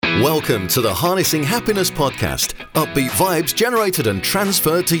Welcome to the Harnessing Happiness podcast. Upbeat vibes generated and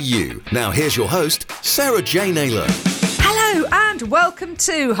transferred to you. Now here's your host, Sarah J. Naylor. Hello and welcome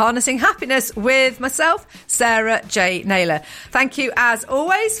to Harnessing Happiness with myself, Sarah J. Naylor. Thank you as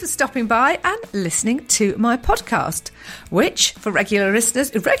always for stopping by and listening to my podcast, which for regular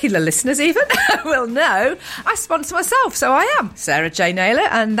listeners even, will know I sponsor myself. So I am Sarah J. Naylor,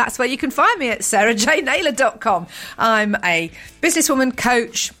 and that's where you can find me at sarahjnaylor.com. I'm a businesswoman,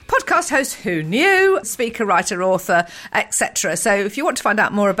 coach, podcast host, who knew, speaker, writer, author, etc. So if you want to find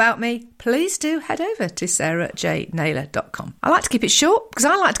out more about me, please do head over to sarahjnaylor.com. I like to keep it short because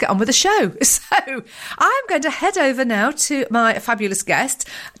I like to get on with the show. So I'm going to head over now to my fabulous guest,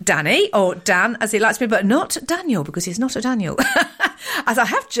 Danny, or Dan as he likes me, but not Daniel, because he's not a Daniel, as I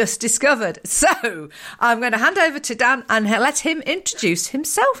have just discovered. So I'm going to hand over to Dan and let him introduce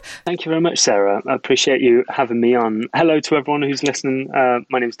himself. Thank you very much, Sarah. I appreciate you having me on. Hello to everyone who's listening.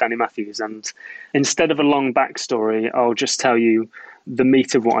 My name is Danny Matthews, and instead of a long backstory, I'll just tell you the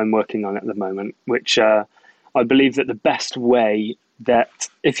meat of what I'm working on at the moment, which I believe that the best way that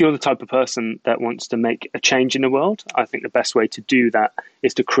if you're the type of person that wants to make a change in the world, I think the best way to do that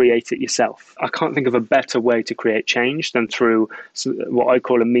is to create it yourself. I can't think of a better way to create change than through what I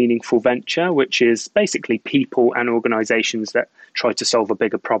call a meaningful venture, which is basically people and organizations that try to solve a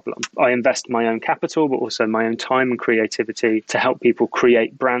bigger problem. I invest my own capital, but also my own time and creativity to help people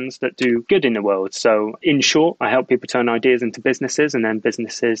create brands that do good in the world. So in short, I help people turn ideas into businesses and then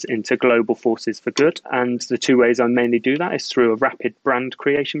businesses into global forces for good. And the two ways I mainly do that is through a rapid brand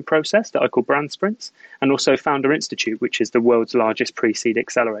creation process that I call Brand Sprints, and also Founder Institute, which is the world's largest pre-seed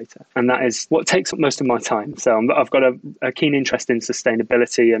accelerator. And that is what takes up most of my time. So I've got a keen interest in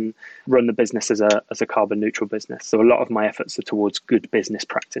sustainability and run the business as a carbon neutral business. So a lot of my efforts are towards good business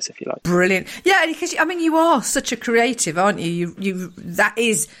practice, if you like. Brilliant. Yeah, because I mean, you are such a creative, aren't you? You that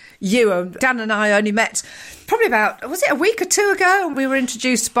is you. Dan and I only met probably about, was it a week or two ago? We were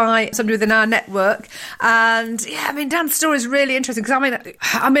introduced by somebody within our network. And yeah, I mean, Dan's story is really interesting because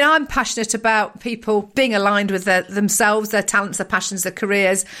I mean, I'm passionate about people being aligned with themselves, their talents, their passions, their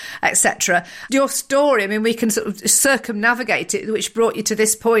careers, etc. Your story, I mean, we can sort of circumnavigate it, which brought you to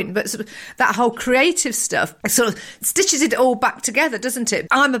this point, but sort of that whole creative stuff sort of stitches it all back together, doesn't it?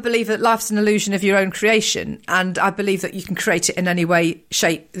 I'm a believer that life's an illusion of your own creation, and I believe that you can create it in any way,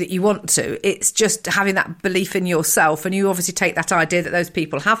 shape that you want to. It's just having that belief in yourself, and you obviously take that idea that those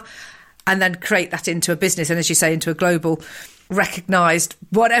people have and then create that into a business, and as you say, into a global recognised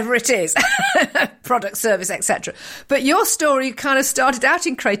whatever it is, product, service, etc. But your story kind of started out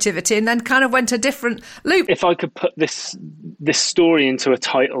in creativity and then kind of went a different loop. If I could put this story into a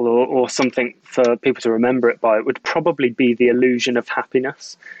title or something for people to remember it by, it would probably be The Illusion of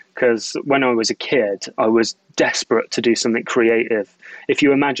Happiness. Because when I was a kid, I was desperate to do something creative. If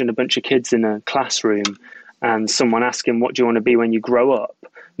you imagine a bunch of kids in a classroom and someone asking, what do you want to be when you grow up?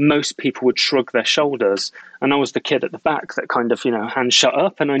 Most people would shrug their shoulders. And I was the kid at the back that kind of, hands shut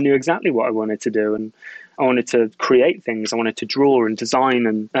up, and I knew exactly what I wanted to do. And I wanted to create things. I wanted to draw and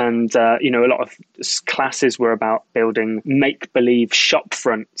design. And a lot of classes were about building make-believe shop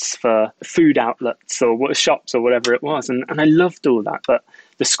fronts for food outlets or shops or whatever it was. And I loved all that. But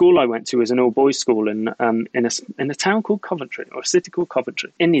the school I went to was an all-boys school in a town called Coventry, or a city called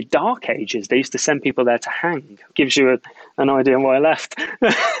Coventry. In the dark ages, they used to send people there to hang. Gives you an idea why I left.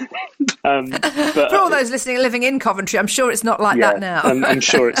 For all those listening and living in Coventry, I'm sure it's not like that now. I'm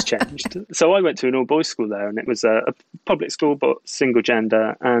sure it's changed. So I went to an all-boys school there, and it was a public school, but single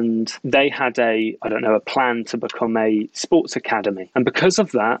gender. And they had a plan to become a sports academy. And because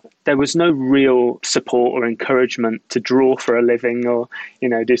of that, there was no real support or encouragement to draw for a living or,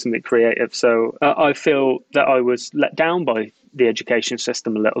 do something creative. So I feel that I was let down by the education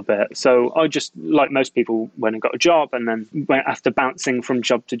system a little bit. So I just, like most people, went and got a job, and then went after bouncing from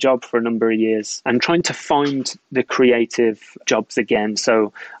job to job for a number of years and trying to find the creative jobs again.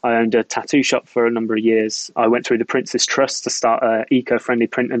 So I owned a tattoo shop for a number of years. I went through the Prince's Trust to start an eco-friendly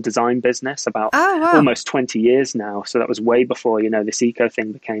print and design business about almost 20 years now. So that was way before, this eco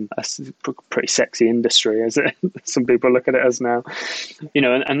thing became a pretty sexy industry, as some people look at it as now.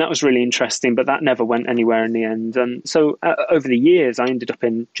 And that was really interesting, but that never went anywhere in the end. And so over the years, I ended up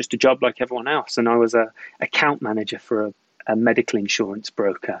in just a job like everyone else, and I was a account manager for a medical insurance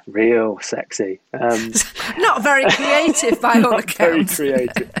broker. Real sexy. Not very creative by all accounts. Very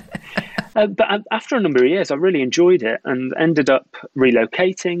creative. But after a number of years, I really enjoyed it and ended up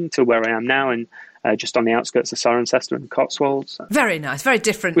relocating to where I am now, and just on the outskirts of Cirencester and Cotswolds. Very nice, very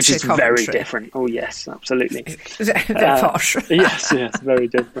different which to is Coventry. very different. Oh, yes, absolutely. Very posh. yes, very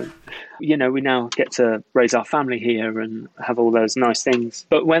different. We now get to raise our family here and have all those nice things.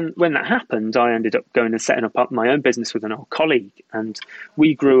 But when that happened, I ended up going and setting up my own business with an old colleague, and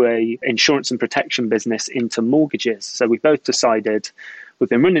we grew a insurance and protection business into mortgages. So we both decided we've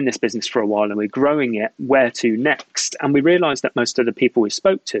been running this business for a while and we're growing it. Where to next? And we realised that most of the people we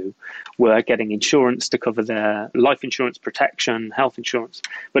spoke to were getting insurance to cover their life insurance, protection, health insurance.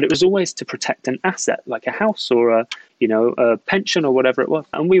 But it was always to protect an asset like a house or a pension or whatever it was.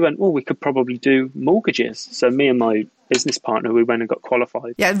 And we went, well, we could probably do mortgages. So me and my business partner, we went and got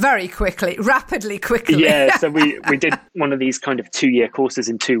qualified. Yeah, rapidly quickly. Yeah, so we did one of these kind of 2-year courses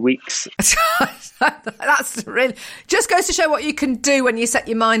in 2 weeks. That's really just goes to show what you can do when you set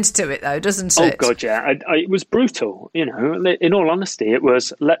your mind to it, though, doesn't it? Oh God, yeah. It was brutal. In all honesty, it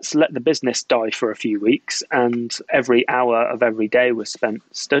was let's let the business die for a few weeks, and every hour of every day was spent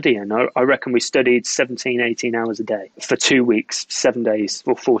studying. I reckon we studied 17, 18 hours a day for 2 weeks, 7 days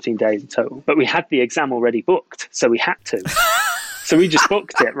or 14 days in total. But we had the exam already booked, so we had to. So we just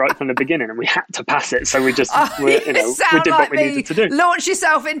booked it right from the beginning, and we had to pass it. So we just, we did what we needed to do. Launch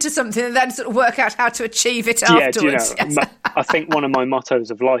yourself into something and then sort of work out how to achieve it afterwards. Yes. I think one of my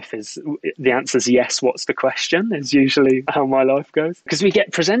mottos of life is the answer's yes, what's the question, is usually how my life goes. Because we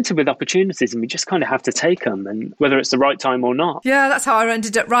get presented with opportunities and we just kind of have to take them, and whether it's the right time or not. Yeah, that's how I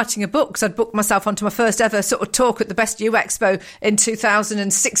ended up writing a book, because I'd booked myself onto my first ever sort of talk at the Best U Expo in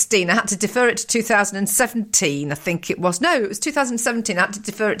 2016. I had to defer it to 2017, I think it was. No, it was 2017. I had to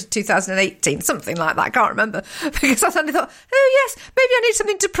defer it to 2018, something like that. I can't remember, because I suddenly thought, oh yes, maybe I need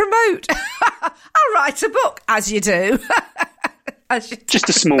something to promote. I'll write a book, as you do. Just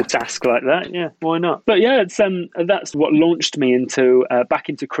a small task like that, yeah, why not? But yeah, it's that's what launched me into back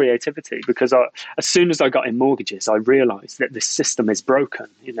into creativity, because as soon as I got in mortgages, I realised that this system is broken.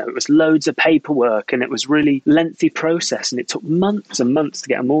 It was loads of paperwork and it was really lengthy process, and it took months and months to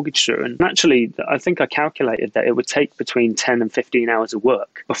get a mortgage through. And actually, I think I calculated that it would take between 10 and 15 hours of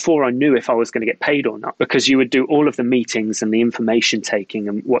work before I knew if I was going to get paid or not, because you would do all of the meetings and the information taking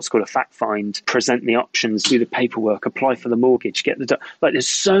and what's called a fact find, present the options, do the paperwork, apply for the mortgage, get there's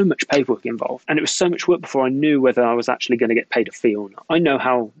so much paperwork involved, and it was so much work before I knew whether I was actually going to get paid a fee or not. I know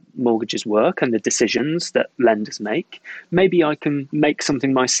how mortgages work and the decisions that lenders make. Maybe I can make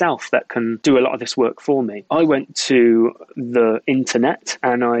something myself that can do a lot of this work for me. I went to the internet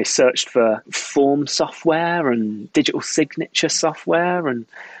and I searched for form software and digital signature software and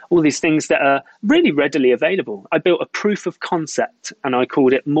all these things that are really readily available. I built a proof of concept and I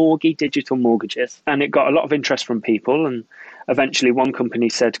called it Morgie Digital Mortgages, and it got a lot of interest from people. And eventually one company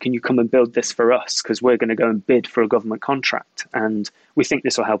said, can you come and build this for us, because we're going to go and bid for a government contract and we think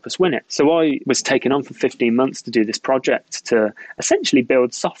this will help us win it. So I was taken on for 15 months to do this project to essentially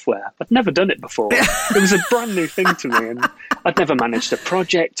build software. I'd never done it before. It was a brand new thing to me, and I'd never managed a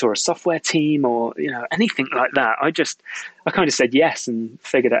project or a software team or anything like that. I kind of said yes and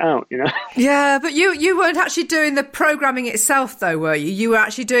figured it out, Yeah, but you weren't actually doing the programming itself, though, were you? You were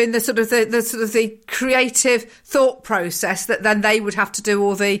actually doing the creative thought process that then they would have to do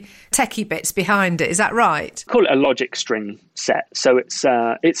all the techie bits behind it. Is that right? Call it a logic string set. So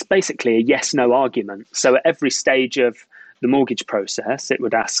it's basically a yes/no argument. So at every stage of the mortgage process, it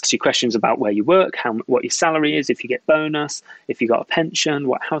would ask you questions about where you work, what your salary is, if you get bonus, if you got a pension,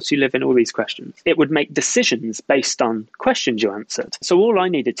 what house you live in, all these questions. It would make decisions based on questions you answered. So all I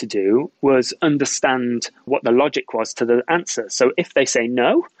needed to do was understand what the logic was to the answer. So if they say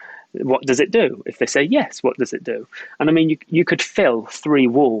no, what does it do? If they say yes, what does it do? And I mean, you could fill 3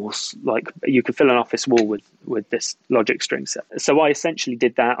 walls, like you could fill an office wall with this logic string set. So I essentially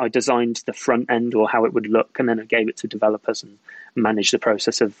did that. I designed the front end or how it would look, and then I gave it to developers and managed the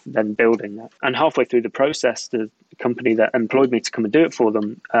process of then building that. And halfway through the process, the company that employed me to come and do it for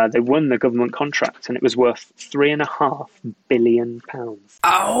them, they won the government contract, and it was worth £3.5 billion.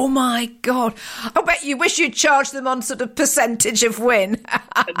 Oh my God. I bet you wish you'd charged them on sort of percentage of win.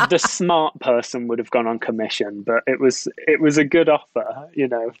 The smart person would have gone on commission, but it was a good offer,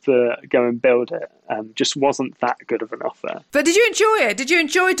 to go and build it. Just wasn't that good of an offer. But did you enjoy it? Did you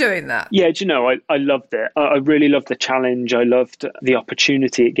enjoy doing that? Yeah, I loved it. I really loved the challenge. I loved the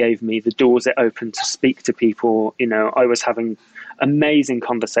opportunity it gave me, the doors it opened to speak to people. I was having amazing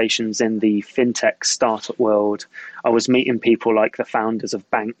conversations in the fintech startup world. I was meeting people like the founders of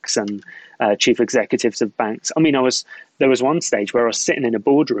banks and chief executives of banks. I mean, there was one stage where I was sitting in a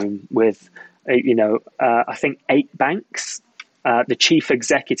boardroom with, I think 8 banks, the chief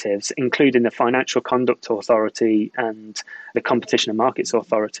executives, including the Financial Conduct Authority and the Competition and Markets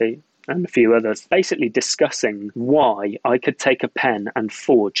Authority, and a few others, basically discussing why I could take a pen and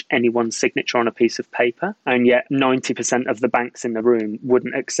forge anyone's signature on a piece of paper, and yet 90% of the banks in the room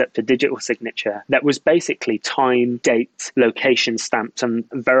wouldn't accept a digital signature that was basically time, date, location stamped and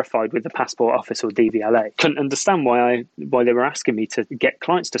verified with the Passport Office or DVLA. Couldn't understand why they were asking me to get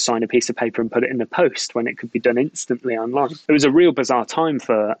clients to sign a piece of paper and put it in the post when it could be done instantly online. It was a real bizarre time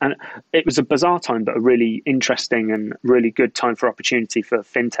but a really interesting and really good time for opportunity for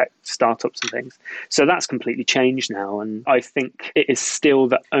fintech startups and things. So that's completely changed now, and I think it is still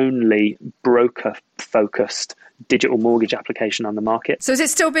the only broker-focused digital mortgage application on the market. So is it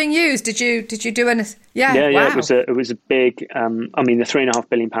still being used? Did you do anything? Yeah. Wow. It was a big. The £3.5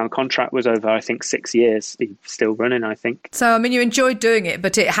 billion contract was over, I think, 6 years. It's still running, I think. So you enjoyed doing it,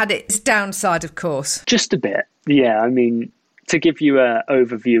 but it had its downside, of course. Just a bit. Yeah. To give you an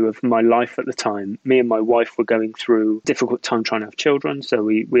overview of my life at the time, me and my wife were going through a difficult time trying to have children. So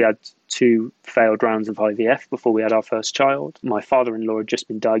we had 2 failed rounds of IVF before we had our first child. My father-in-law had just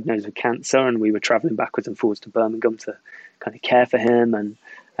been diagnosed with cancer, and we were travelling backwards and forwards to Birmingham to kind of care for him and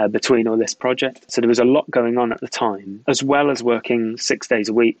between all this project. So there was a lot going on at the time, as well as working 6 days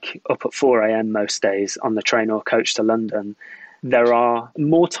a week, up at 4 a.m. most days on the train or coach to London. There are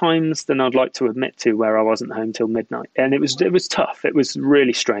more times than I'd like to admit to where I wasn't home till midnight. And it was tough. It was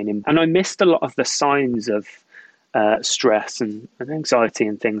really straining. And I missed a lot of the signs of stress and anxiety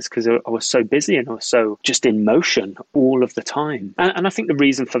and things because I was so busy and I was so just in motion all of the time. And I think the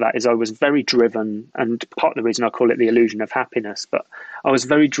reason for that is I was very driven, and part of the reason I call it the illusion of happiness, but I was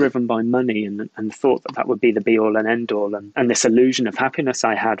very driven by money and thought that would be the be all and end all. And this illusion of happiness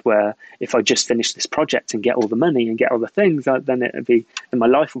I had where if I just finish this project and get all the money and get all the things, then my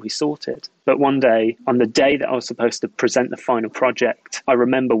life will be sorted. But one day, on the day that I was supposed to present the final project, I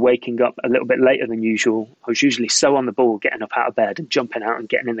remember waking up a little bit later than usual. I was usually so on the ball, getting up out of bed and jumping out and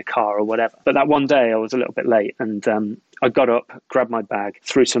getting in the car or whatever. But that one day I was a little bit late, and I got up, grabbed my bag,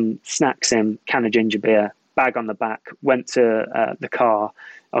 threw some snacks in, can of ginger beer, bag on the back, went to the car.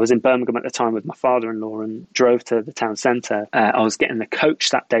 I was in Birmingham at the time with my father-in-law and drove to the town centre. I was getting the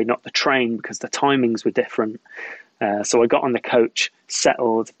coach that day, not the train, because the timings were different. So I got on the coach,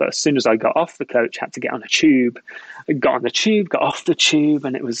 settled, but as soon as I got off the coach, had to get on a tube. I got on the tube, got off the tube,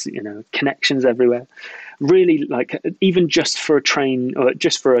 and it was, connections everywhere. Really, even just for a train or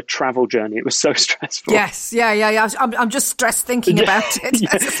just for a travel journey, it was so stressful. Yes, yeah. I'm just stressed thinking about it.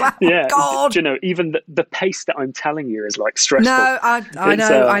 Yeah. God. Even the pace that I'm telling you is stressful. No,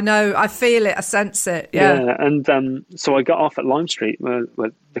 I know. I feel it. I sense it. Yeah. And so I got off at Lime Street where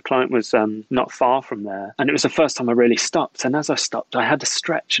the client was not far from there. And it was the first time I really stopped. And as I stopped, I had to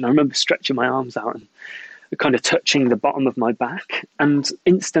stretch. And I remember stretching my arms out and kind of touching the bottom of my back, and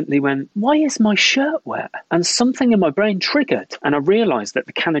instantly went, why is my shirt wet? And something in my brain triggered. And I realised that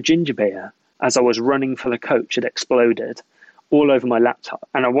the can of ginger beer, as I was running for the coach, had exploded all over my laptop.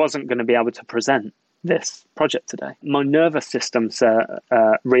 And I wasn't going to be able to present this project today. My nervous system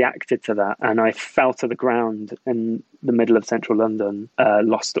reacted to that, and I fell to the ground in the middle of central London,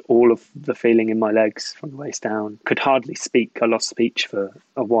 lost all of the feeling in my legs from the waist down, could hardly speak. I lost speech for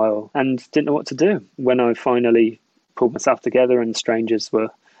a while and didn't know what to do. When I finally pulled myself together and strangers were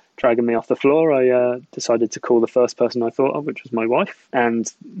dragging me off the floor, I decided to call the first person I thought of, which was my wife.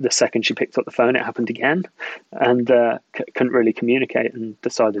 And the second she picked up the phone, it happened again, and couldn't really communicate, and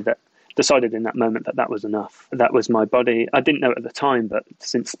decided in that moment that was enough. That was my body. I didn't know at the time, but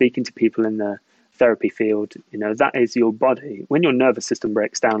since speaking to people in the therapy field, that is your body. When your nervous system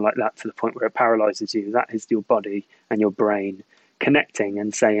breaks down like that to the point where it paralyzes you, that is your body and your brain connecting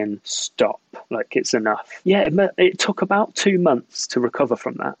and saying, stop, it's enough. Yeah, it took about 2 months to recover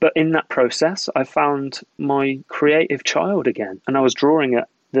from that. But in that process, I found my creative child again. And I was drawing at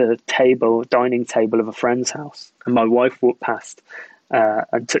the dining table of a friend's house. And my wife walked past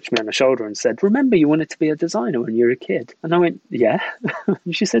and touched me on the shoulder and said, remember you wanted to be a designer when you were a kid? And I went, yeah.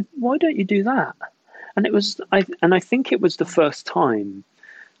 And she said, why don't you do that? And I think it was the first time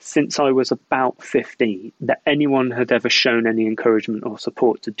since I was about 15 that anyone had ever shown any encouragement or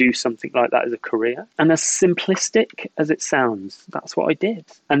support to do something like that as a career. And as simplistic as it sounds, that's what I did.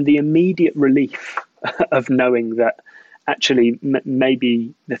 And the immediate relief of knowing that actually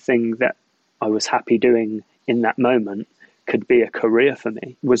maybe the thing that I was happy doing in that moment could be a career for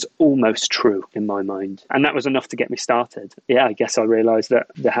me was almost true in my mind. And that was enough to get me started. Yeah, I guess I realised that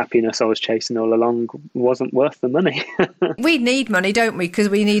the happiness I was chasing all along wasn't worth the money. We need money, don't we? Because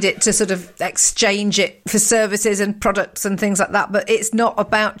we need it to sort of exchange it for services and products and things like that. But it's not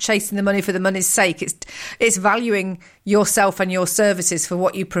about chasing the money for the money's sake. It's valuing yourself and your services for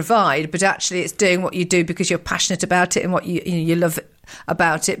what you provide, but actually it's doing what you do because you're passionate about it and what you love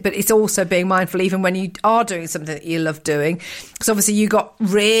about it. But it's also being mindful even when you are doing something that you love doing, because obviously you got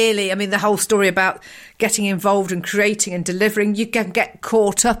really, I mean, the whole story about getting involved and creating and delivering, you can get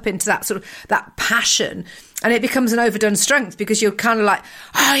caught up into that sort of that passion, and it becomes an overdone strength because you're kind of like,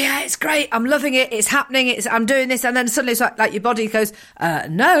 oh yeah, it's great, I'm loving it, it's happening, I'm doing this, and then suddenly it's like your body goes,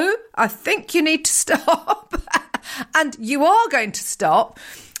 no, I think you need to stop. And you are going to stop,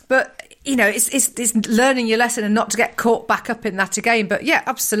 but you know, it's learning your lesson and not to get caught back up in that again. But yeah,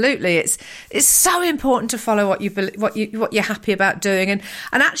 absolutely, it's so important to follow what you're happy about doing, and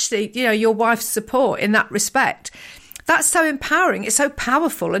actually, you know, your wife's support in that respect, that's so empowering. It's so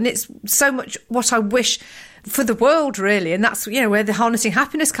powerful, and it's so much what I wish for the world, really. And that's, you know, where the harnessing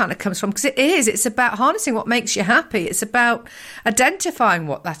happiness kind of comes from, because it's about harnessing what makes you happy. It's about identifying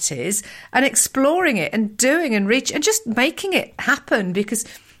what that is and exploring it and doing and reach and just making it happen, because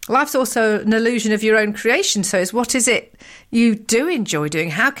life's also an illusion of your own creation. So it's what is it you do enjoy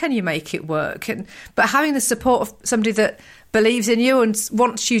doing? How can you make it work? But having the support of somebody that believes in you and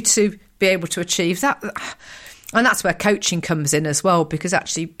wants you to be able to achieve that. And that's where coaching comes in as well, because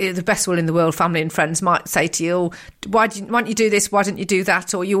actually the best will in the world, family and friends might say to you, oh, why don't you do this? Why don't you do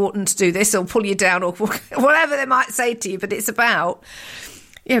that? Or you oughtn't to do this, or pull you down, or whatever they might say to you. But it's about,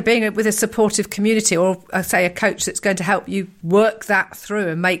 you know, being with a supportive community, or say a coach that's going to help you work that through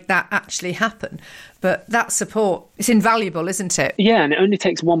and make that actually happen. But that support is invaluable, isn't it? Yeah, and it only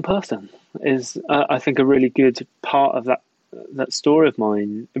takes one person is, I think, a really good part of that story of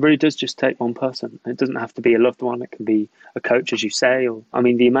mine. It really does just take one person. It doesn't have to be a loved one. It can be a coach, as you say. Or, I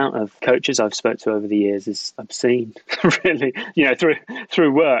mean, the amount of coaches I've spoke to over the years is obscene, really, you know,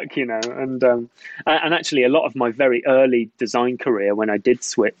 through work, you know. And actually a lot of my very early design career, when I did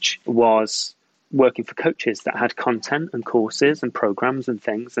switch, was working for coaches that had content and courses and programs and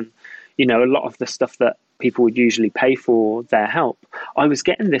things. And, you know, a lot of the stuff that people would usually pay for their help, I was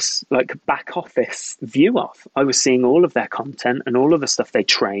getting this like back office view of. I was seeing all of their content and all of the stuff they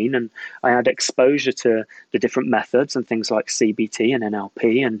train, and I had exposure to the different methods and things like CBT and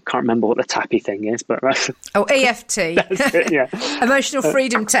NLP, and can't remember what the tappy thing is, but EFT. That's it, yeah. Emotional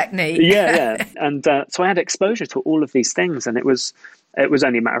freedom technique. Yeah. And so I had exposure to all of these things, and it was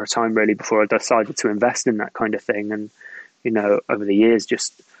only a matter of time really before I decided to invest in that kind of thing. And, you know, over the years,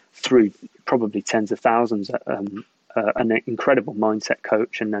 just through probably tens of thousands, an incredible mindset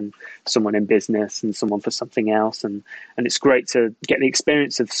coach, and then someone in business and someone for something else. And it's great to get the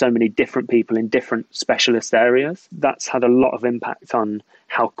experience of so many different people in different specialist areas. That's had a lot of impact on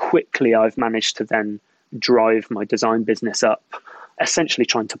how quickly I've managed to then drive my design business up, essentially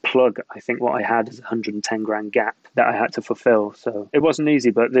trying to plug, I think, what I had as a 110 grand gap that I had to fulfill. So it wasn't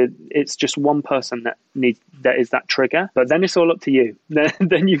easy, but it's just one person that is that trigger. But then it's all up to you.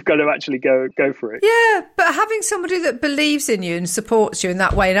 Then you've got to actually go for it. Yeah, but having somebody that believes in you and supports you in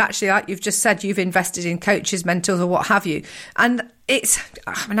that way, and actually, like you've just said, you've invested in coaches, mentors, or what have you. And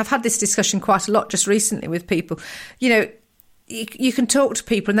I've had this discussion quite a lot just recently with people. You know, you can talk to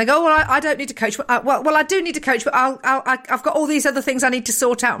people and they go, oh, well, I don't need a coach. Well, I do need a coach, but I've got all these other things I need to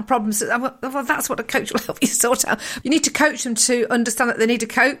sort out and problems. Well, that's what a coach will help you sort out. You need to coach them to understand that they need a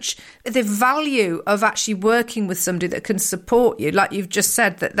coach. The value of actually working with somebody that can support you, like you've just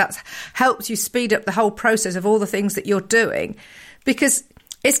said, that helps you speed up the whole process of all the things that you're doing, because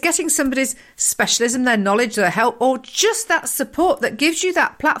it's getting somebody's specialism, their knowledge, their help, or just that support that gives you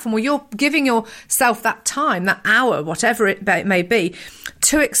that platform where you're giving yourself that time, that hour, whatever it may be,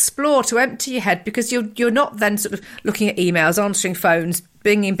 to explore, to empty your head, because you're not then sort of looking at emails, answering phones,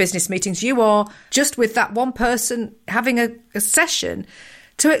 being in business meetings. You are just with that one person having a session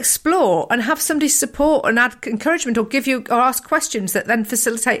to explore and have somebody's support and add encouragement, or give you, or ask questions that then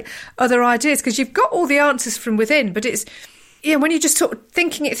facilitate other ideas, because you've got all the answers from within, but it's, yeah, when you're just sort of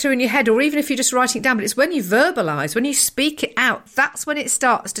thinking it through in your head, or even if you're just writing it down, but it's when you verbalise, when you speak it out, that's when it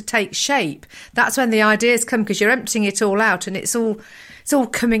starts to take shape. That's when the ideas come, because you're emptying it all out and it's all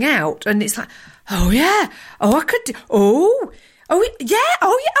coming out. And it's like, oh yeah, oh I could do, oh yeah,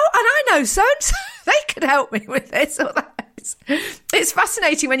 and I know so-and-so, they could help me with this or that. It's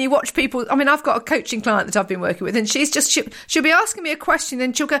fascinating when you watch people. I mean, I've got a coaching client that I've been working with, and she'll be asking me a question,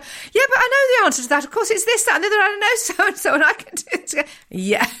 and she'll go, yeah, but I know the answer to that. Of course, it's this, that, and the other. I know so-and-so, and I can do it.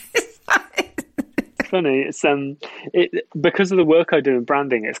 Yeah. funny. Because of the work I do in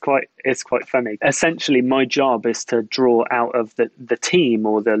branding, it's quite funny. Essentially, my job is to draw out of the team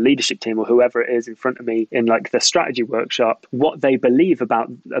or the leadership team or whoever it is in front of me in like the strategy workshop what they believe about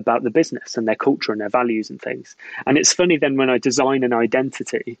the business and their culture and their values and things. And it's funny then when I design an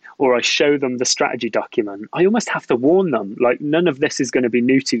identity or I show them the strategy document, I almost have to warn them, like, none of this is going to be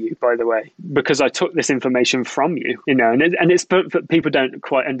new to you, by the way, because I took this information from you, you know, and it's but people don't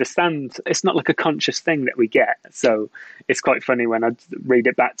quite understand. It's not like a conscious thing that we get. So it's quite funny when I read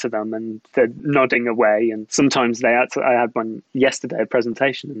it back to them and they're nodding away. And sometimes I had one yesterday, a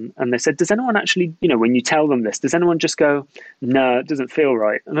presentation, and they said, does anyone actually, you know, when you tell them this, does anyone just go, no, it doesn't feel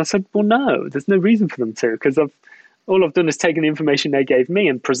right? And I said, well, no, there's no reason for them to, because all I've done is taken the information they gave me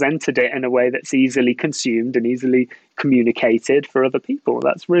and presented it in a way that's easily consumed and easily communicated for other people.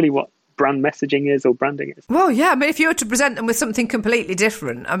 That's really what brand messaging is, or branding is. Well, yeah, I mean, if you were to present them with something completely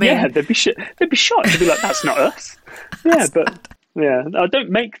different, I mean... Yeah, they'd be shocked. They'd be like, that's not us. Yeah, but... Yeah, I don't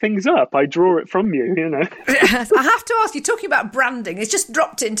make things up. I draw it from you, you know. I have to ask you, talking about branding, it's just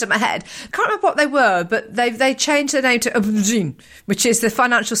dropped into my head. I can't remember what they were, but they changed their name to ARBDRN, which is the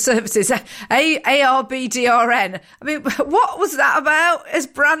financial services, ARBDRN. I mean, what was that about as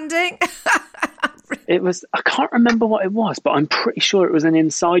branding? It was, I can't remember what it was, but I'm pretty sure it was an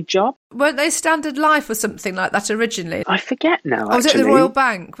inside job. Weren't they Standard Life or something like that originally? I forget now, was it the Royal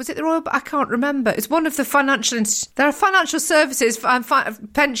Bank? Was it the Royal Bank? I can't remember. It's one of the there are financial services and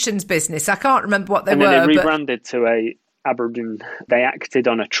pensions business. I can't remember what they were. And then they rebranded to a ARBDRN. They acted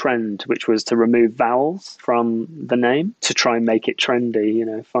on a trend, which was to remove vowels from the name to try and make it trendy, you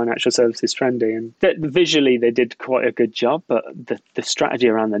know, financial services trendy. And visually, they did quite a good job, but the strategy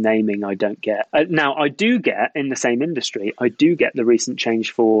around the naming, I don't get. Now, I do get, in the same industry, I do get the recent change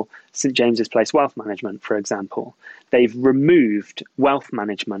for St James's Place Wealth Management, for example. They've removed wealth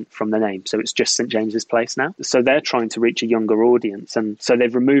management from the name, so it's just St James's Place now. So they're trying to reach a younger audience, and so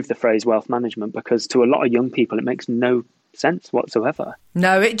they've removed the phrase wealth management because to a lot of young people it makes no sense whatsoever.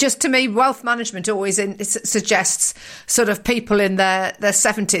 No, it just, to me, wealth management always suggests sort of people in their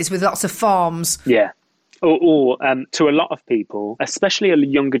 70s with lots of farms. Yeah. Or to a lot of people, especially a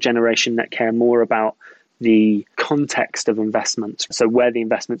younger generation that care more about the context of investments, so where the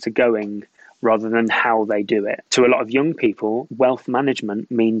investments are going rather than how they do it. To a lot of young people, wealth management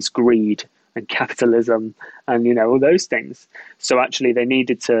means greed and capitalism and, you know, all those things. So actually they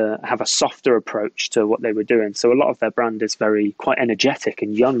needed to have a softer approach to what they were doing. So a lot of their brand is quite energetic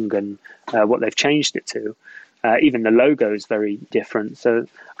and young, and what they've changed it to. Even the logo is very different. So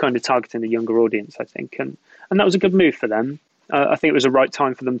kind of targeting a younger audience, I think. And that was a good move for them. I think it was the right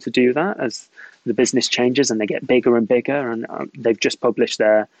time for them to do that as the business changes and they get bigger and bigger. And they've just published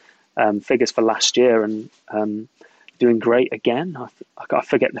their figures for last year and doing great again. I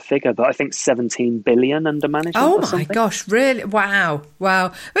forget the figure, but I think 17 billion under management. Oh my gosh, really? Wow.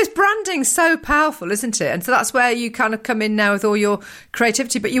 It's branding so powerful, isn't it? And so that's where you kind of come in now with all your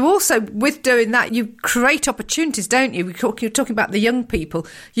creativity. But you also, with doing that, you create opportunities, don't you? You're talking about the young people.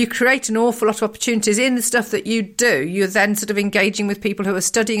 You create an awful lot of opportunities in the stuff that you do. You're then sort of engaging with people who are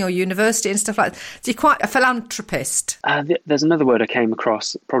studying or university and stuff like that. So you're quite a philanthropist. There's another word I came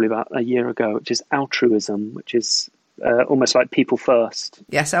across probably about a year ago, which is altruism, which is almost like people first.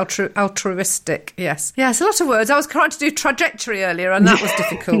 Yes, altruistic, yes. Yes, a lot of words. I was trying to do trajectory earlier and that was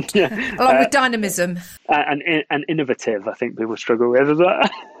difficult. Yeah. Along with dynamism. And innovative, I think people struggle with.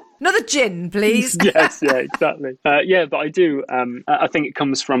 Another gin, please. Yes, yeah, exactly. But I do. I think it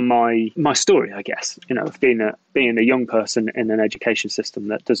comes from my story, I guess, you know, of being a young person in an education system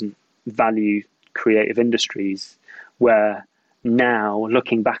that doesn't value creative industries, where now,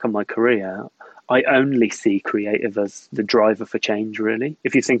 looking back on my career, I only see creative as the driver for change, really.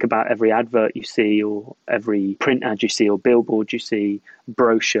 If you think about every advert you see, or every print ad you see, or billboard you see,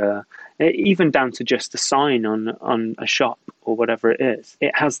 brochure, even down to just a sign on a shop or whatever it is,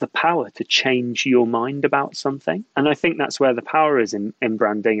 it has the power to change your mind about something. And I think that's where the power is in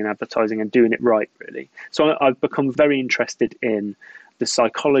branding and advertising and doing it right, really. So I've become very interested in the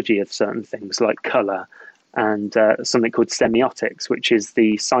psychology of certain things like colour, and something called semiotics, which is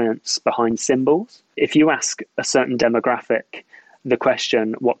the science behind symbols. If you ask a certain demographic the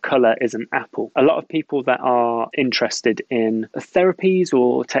question, what colour is an apple? A lot of people that are interested in therapies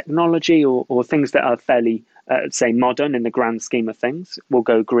or technology or things that are fairly, say, modern in the grand scheme of things, will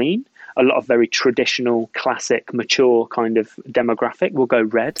go green. A lot of very traditional, classic, mature kind of demographic will go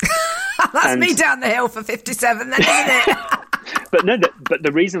red. That's me down the hill for 57 then, isn't it? But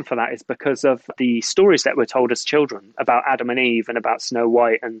the reason for that is because of the stories that were told as children about Adam and Eve and about Snow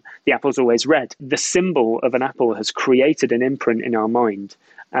White and the apple's always red. The symbol of an apple has created an imprint in our mind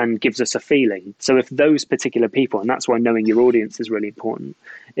and gives us a feeling. So if those particular people, and that's why knowing your audience is really important,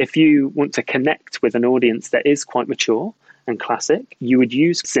 if you want to connect with an audience that is quite mature and classic, you would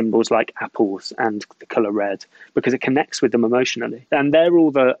use symbols like apples and the colour red because it connects with them emotionally. And they're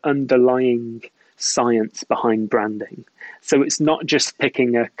all the underlying science behind branding. So it's not just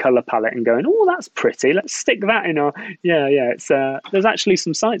picking a colour palette and going, oh, that's pretty, let's stick that in our... It's there's actually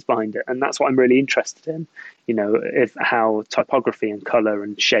some science behind it. And that's what I'm really interested in, how typography and colour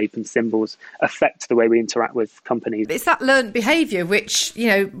and shape and symbols affect the way we interact with companies. It's that learned behaviour, which,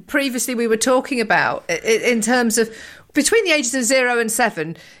 previously we were talking about in terms of between the ages of 0 and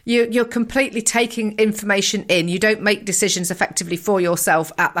 7, you're completely taking information in. You don't make decisions effectively for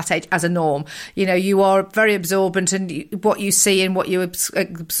yourself at that age as a norm. You are very absorbent, and what you see and what you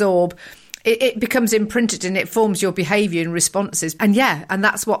absorb, it becomes imprinted and it forms your behaviour and responses. And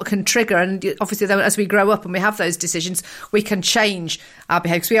that's what can trigger. And obviously, as we grow up and we have those decisions, we can change our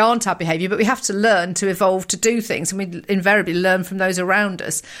behaviour, because we aren't our behaviour, but we have to learn to evolve to do things. And we invariably learn from those around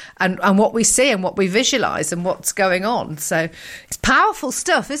us and what we see and what we visualise and what's going on. So it's powerful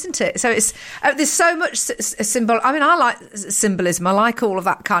stuff, isn't it? So there's so much symbol. I mean, I like symbolism. I like all of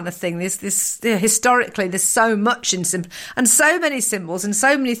that kind of thing. Historically, there's so much in symbol and so many symbols and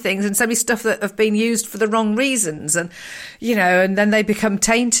so many things and so many stuff that have been used for the wrong reasons, and and then they become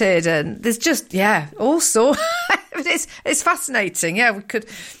tainted, and there's just all sorts. It's fascinating.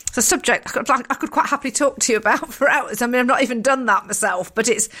 It's a subject I could quite happily talk to you about for hours. I mean, I've not even done that myself, but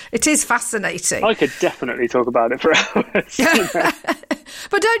it is fascinating. I could definitely talk about it for hours.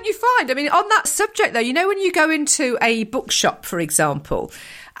 But don't you find, I mean, on that subject though, when you go into a bookshop, for example,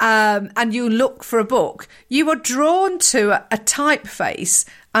 and you look for a book, you are drawn to a typeface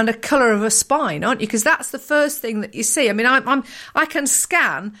and a colour of a spine, aren't you? Because that's the first thing that you see. I mean, I can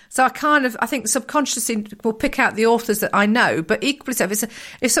scan, so I think subconsciously will pick out the authors that I know. But equally so,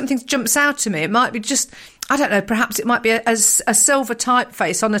 if something jumps out to me, it might be just, I don't know, perhaps it might be a silver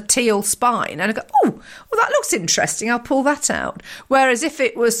typeface on a teal spine, and I go, oh, well, that looks interesting. I'll pull that out. Whereas if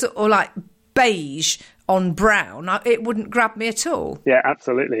it was sort of like beige on brown, it wouldn't grab me at all. Yeah,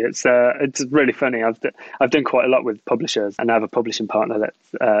 absolutely. It's really funny. I've done quite a lot with publishers, and I have a publishing partner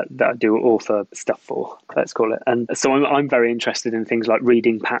that I do author stuff for, let's call it. And so I'm very interested in things like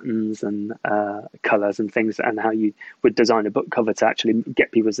reading patterns and colours and things, and how you would design a book cover to actually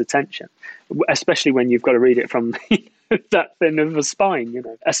get people's attention, especially when you've got to read it from that thin of a spine,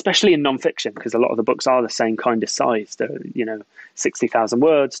 especially in non-fiction, because a lot of the books are the same kind of size. They're, 60,000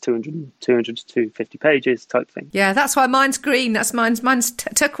 words, 200 to 250 pages type thing. Yeah, that's why mine's green. Mine's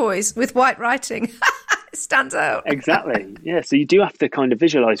turquoise with white writing. It stands out. Exactly. Yeah, so you do have to kind of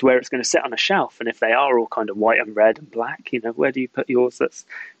visualise where it's going to sit on a shelf, and if they are all kind of white and red and black, where do you put yours that's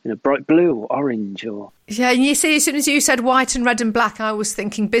bright blue or orange or... Yeah, and you see, as soon as you said white and red and black, I was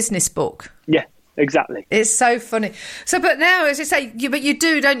thinking business book. Yeah. Exactly. It's so funny. So, but now, as you say, but you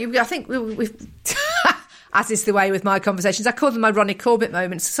do, don't you? I think we've as is the way with my conversations, I call them my Ronnie Corbett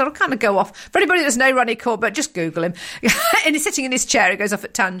moments. So I'll kind of go off. For anybody that doesn't know Ronnie Corbett, just Google him. And he's sitting in his chair, he goes off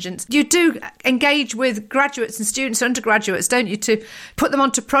at tangents. You do engage with graduates and students and undergraduates, don't you, to put them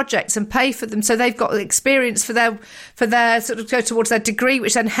onto projects and pay for them so they've got experience for their sort of go towards their degree,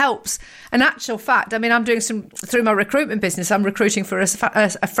 which then helps. In actual fact, I mean, I'm doing through my recruitment business, I'm recruiting for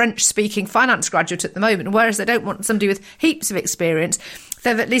a French-speaking finance graduate at the moment, whereas they don't want somebody with heaps of experience.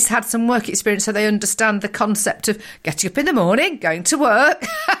 They've at least had some work experience so they understand the concept of getting up in the morning, going to work,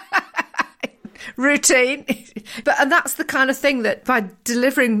 routine. And that's the kind of thing that by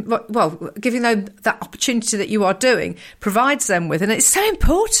delivering, giving them that opportunity that you are doing, provides them with. And it's so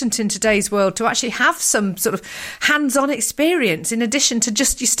important in today's world to actually have some sort of hands-on experience in addition to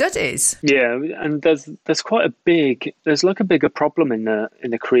just your studies. Yeah, and there's quite a bigger problem in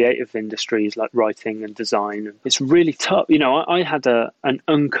the creative industries like writing and design. It's really tough. I had an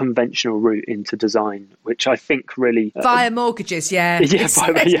unconventional route into design, which I think really... Via mortgages, yeah. It's not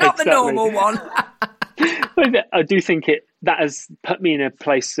exactly. The normal one. I do think that has put me in a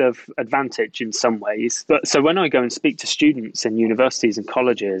place of advantage in some ways. But so when I go and speak to students in universities and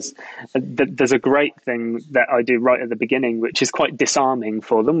colleges, there's a great thing that I do right at the beginning, which is quite disarming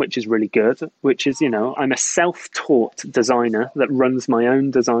for them, which is really good, which is, I'm a self-taught designer that runs my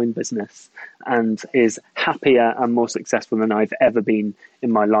own design business and is happier and more successful than I've ever been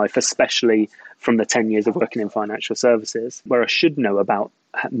in my life, especially from the 10 years of working in financial services, where I should know about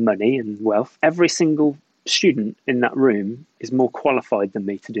money and wealth. Every single student in that room is more qualified than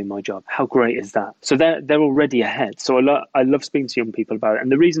me to do my job. How great is that? So they're already ahead. So I love speaking to young people about it.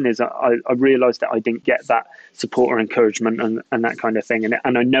 And the reason is I realised that I didn't get that support or encouragement and that kind of thing.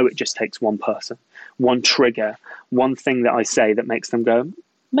 And I know it just takes one person, one trigger, one thing that I say that makes them go,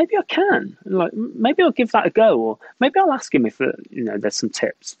 maybe I can. Like, maybe I'll give that a go, or maybe I'll ask him if there's some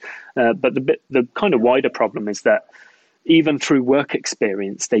tips. But the kind of wider problem is that even through work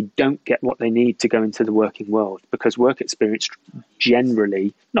experience, they don't get what they need to go into the working world, because work experience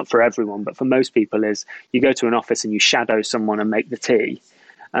generally, not for everyone, but for most people, is you go to an office and you shadow someone and make the tea.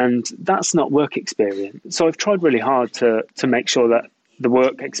 And that's not work experience. So I've tried really hard to make sure that the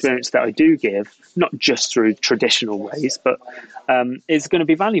work experience that I do give, not just through traditional ways, but is going to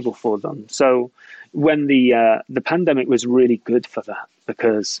be valuable for them. So when the pandemic was really good for that,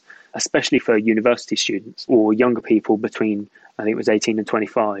 because especially for university students or younger people between, I think it was 18 and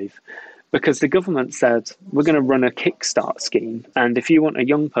 25, because the government said, we're going to run a Kickstart scheme. And if you want a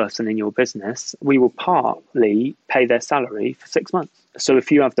young person in your business, we will partly pay their salary for 6 months. So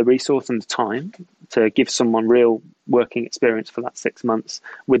if you have the resource and the time to give someone real working experience for that 6 months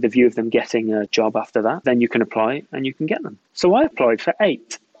with the view of them getting a job after that, then you can apply and you can get them. So I applied for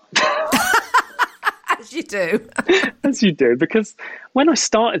 8. As you do. As you do, because when I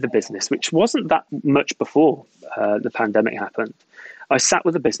started the business, which wasn't that much before the pandemic happened, I sat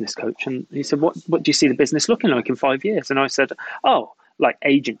with a business coach and he said, what do you see the business looking like in 5 years? And I said, like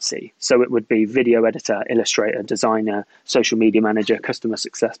agency. So it would be video editor, illustrator, designer, social media manager, customer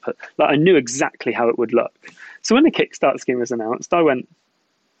success. But I knew exactly how it would look. So when the Kickstart scheme was announced, I went,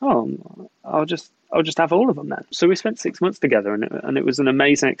 I'll just have all of them then. So we spent 6 months together, and it was an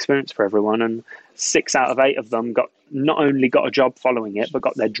amazing experience for everyone. And 6 out of 8 of them not only got a job following it, but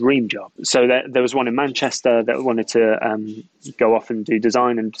got their dream job. So there was one in Manchester that wanted to go off and do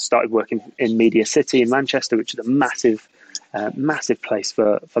design, and started working in Media City in Manchester, which is a massive place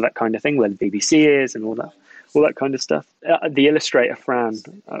for that kind of thing, where the BBC is and all that kind of stuff. The illustrator, Fran,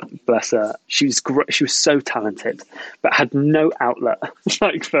 bless her, she was great. She was so talented, but had no outlet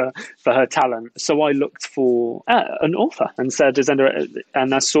for her talent. So I looked for an author and said,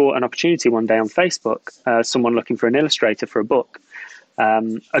 and I saw an opportunity one day on Facebook, someone looking for an illustrator for a book,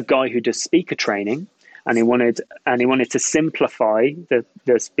 a guy who does speaker training. And he wanted to simplify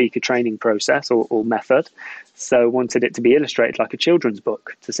the speaker training process or method. So wanted it to be illustrated like a children's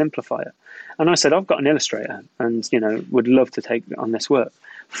book to simplify it. And I said, I've got an illustrator and, would love to take on this work.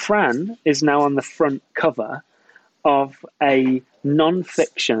 Fran is now on the front cover of a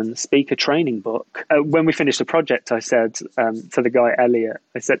non-fiction speaker training book. When we finished the project, I said to the guy, Elliot,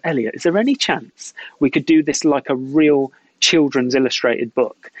 is there any chance we could do this like a real children's illustrated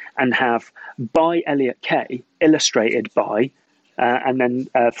book and have by Elliot Kay, illustrated by, and then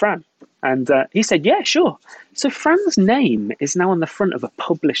Fran? And he said, yeah, sure. So Fran's name is now on the front of a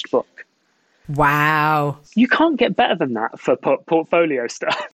published book. Wow. You can't get better than that for portfolio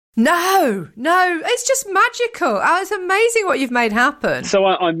stuff. No, it's just magical. It's amazing what you've made happen. So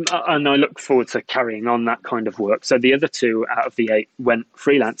I look forward to carrying on that kind of work. So the other 2 out of the 8 went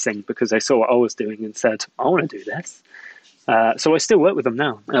freelancing because they saw what I was doing and said, I want to do this. So I still work with them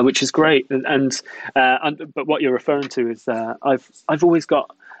now, which is great. But what you're referring to is I've always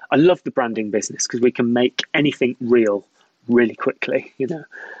got. I love the branding business because we can make anything real really quickly,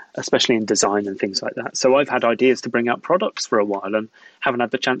 especially in design and things like that. So I've had ideas to bring out products for a while and haven't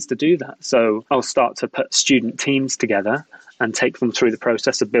had the chance to do that. So I'll start to put student teams together and take them through the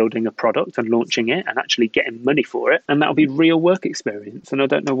process of building a product and launching it and actually getting money for it. And that'll be real work experience. And I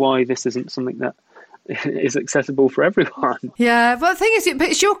don't know why this isn't something that is accessible for everyone. Yeah, well, the thing is,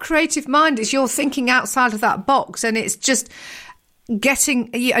 it's your creative mind. It's your thinking outside of that box, and it's just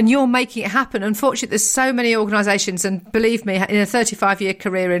and you're making it happen. Unfortunately, there's so many organisations, and believe me, in a 35-year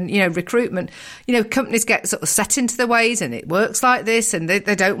career in recruitment, companies get sort of set into their ways, and it works like this, and they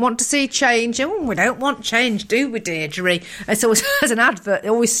don't want to see change. Oh, we don't want change, do we, Deirdre? It's always, as an advert, it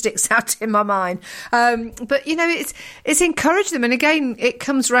always sticks out in my mind. But it's encourage them, and again, it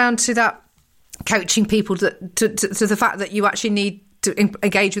comes round to that coaching people to the fact that you actually need to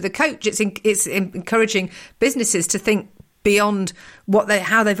engage with a coach. It's encouraging businesses to think beyond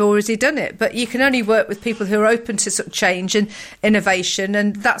how they've already done it. But you can only work with people who are open to sort of change and innovation,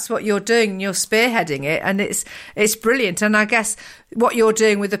 and that's what you're doing. You're spearheading it, and it's brilliant. And I guess what you're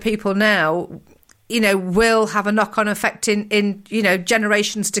doing with the people now, will have a knock-on effect in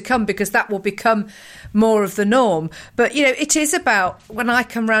generations to come, because that will become more of the norm. But, it is about, when I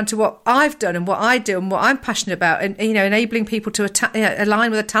come round to what I've done and what I do and what I'm passionate about, and, enabling people to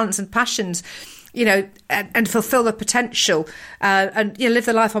align with their talents and passions, and fulfill the potential and live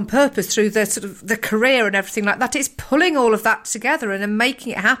the life on purpose through the sort of the career and everything like that. It's pulling all of that together and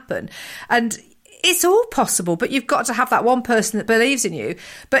making it happen. And it's all possible, but you've got to have that one person that believes in you.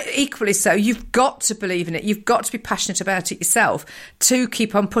 But equally so, you've got to believe in it. You've got to be passionate about it yourself to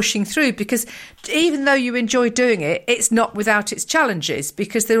keep on pushing through, because even though you enjoy doing it, it's not without its challenges,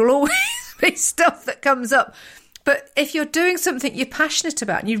 because there will always be stuff that comes up. But if you're doing something you're passionate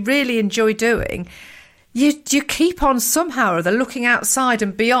about and you really enjoy doing, you keep on somehow or other looking outside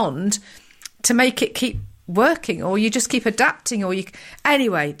and beyond to make it keep working, or you just keep adapting,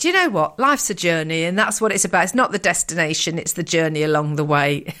 anyway, do you know what? Life's a journey, and that's what it's about. It's not the destination, it's the journey along the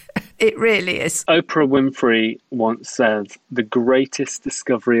way. It really is. Oprah Winfrey once said, the greatest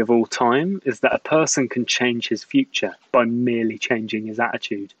discovery of all time is that a person can change his future by merely changing his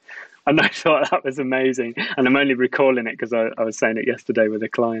attitude. And I thought that was amazing. And I'm only recalling it because I was saying it yesterday with a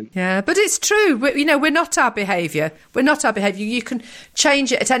client. Yeah, but it's true. We're not our behaviour. We're not our behaviour. You can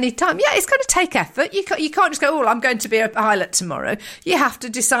change it at any time. Yeah, it's going to take effort. You can't just go, I'm going to be a pilot tomorrow. You have to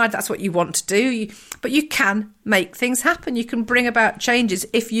decide that's what you want to do. But you can make things happen. You can bring about changes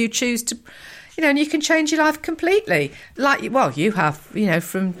if you choose to, and you can change your life completely. You have,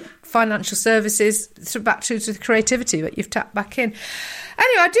 from financial services back to the creativity that you've tapped back in.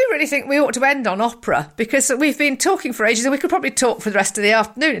 Anyway, I do really think we ought to end on opera, because we've been talking for ages and we could probably talk for the rest of the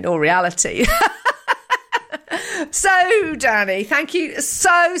afternoon in all reality. So, Danny, thank you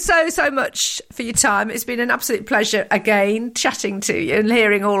so much for your time. It's been an absolute pleasure again chatting to you and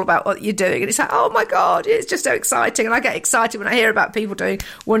hearing all about what you're doing. And it's like, oh my God, it's just so exciting. And I get excited when I hear about people doing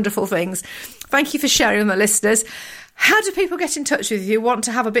wonderful things. Thank you for sharing with my listeners. How do people get in touch with you who want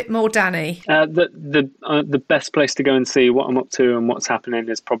to have a bit more Danny? The best place to go and see what I'm up to and what's happening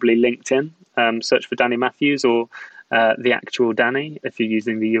is probably LinkedIn. Search for Danny Matthews, or The Actual Danny if you're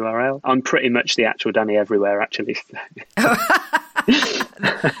using the URL. I'm pretty much The Actual Danny everywhere, actually.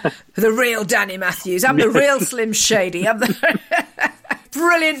 The real Danny Matthews. I'm the real Slim Shady. I'm the...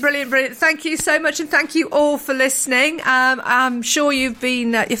 Brilliant. Thank you so much, and thank you all for listening. I'm sure you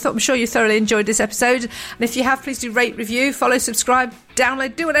thoroughly enjoyed this episode. And if you have, please do rate, review, follow, subscribe,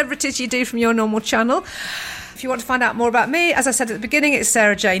 download, do whatever it is you do from your normal channel. If you want to find out more about me, as I said at the beginning, it's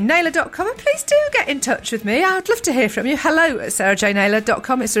sarahjnaylor.com, and please do get in touch with me. I'd love to hear from you.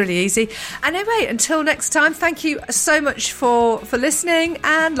 hello@sarahjnaylor.com. It's really easy. Anyway, until next time, thank you so much for listening,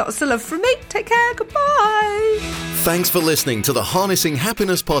 and lots of love from me. Take care. Goodbye. Thanks for listening to the Harnessing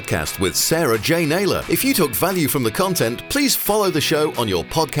Happiness podcast with Sarah J. Naylor. If you took value from the content, please follow the show on your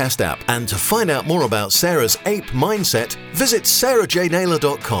podcast app. And to find out more about Sarah's ape mindset, visit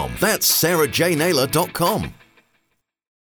sarahjnaylor.com. That's sarahjnaylor.com.